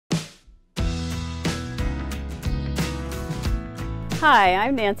Hi,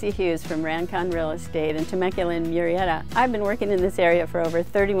 I'm Nancy Hughes from Rancon Real Estate in Temecula and Murrieta. I've been working in this area for over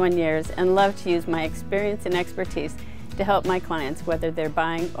 31 years and love to use my experience and expertise to help my clients, whether they're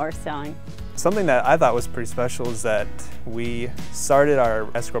buying or selling. Something that I thought was pretty special is that we started our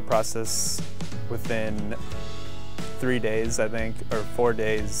escrow process within 3 days, I think, or 4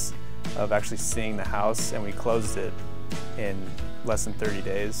 days of actually seeing the house, and we closed it in less than 30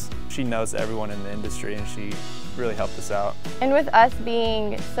 days. She knows everyone in the industry and she really helped us out. And with us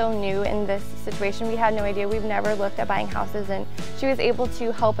being so new in this situation, we had no idea. We've never looked at buying houses, and she was able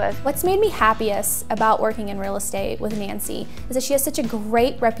to help us. What's made me happiest about working in real estate with Nancy is that she has such a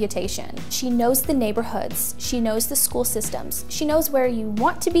great reputation. She knows the neighborhoods, she knows the school systems, she knows where you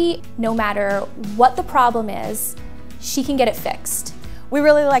want to be. No matter what the problem is, she can get it fixed. We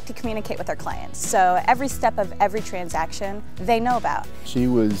really like to communicate with our clients, so every step of every transaction they know about. She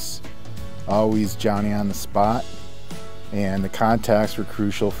was always Johnny on the spot, and the contacts were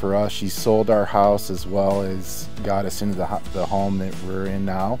crucial for us. She sold our house as well as got us into the home that we're in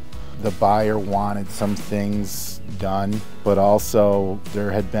now. The buyer wanted some things done, but also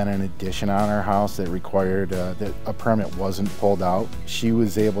there had been an addition on our house that required that a permit wasn't pulled out. She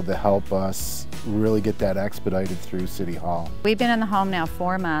was able to help us really get that expedited through City Hall. We've been in the home now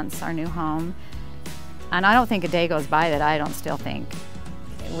 4 months, our new home, and I don't think a day goes by that I don't still think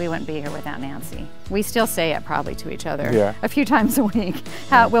we wouldn't be here without Nancy. We still say it probably to each other a few times a week.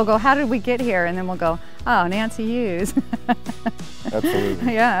 We'll go, how did we get here? And then we'll go, oh, Nancy Hughes.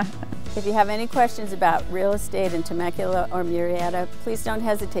 Absolutely. Yeah. If you have any questions about real estate in Temecula or Murrieta, please don't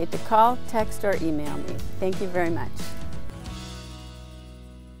hesitate to call, text, or email me. Thank you very much.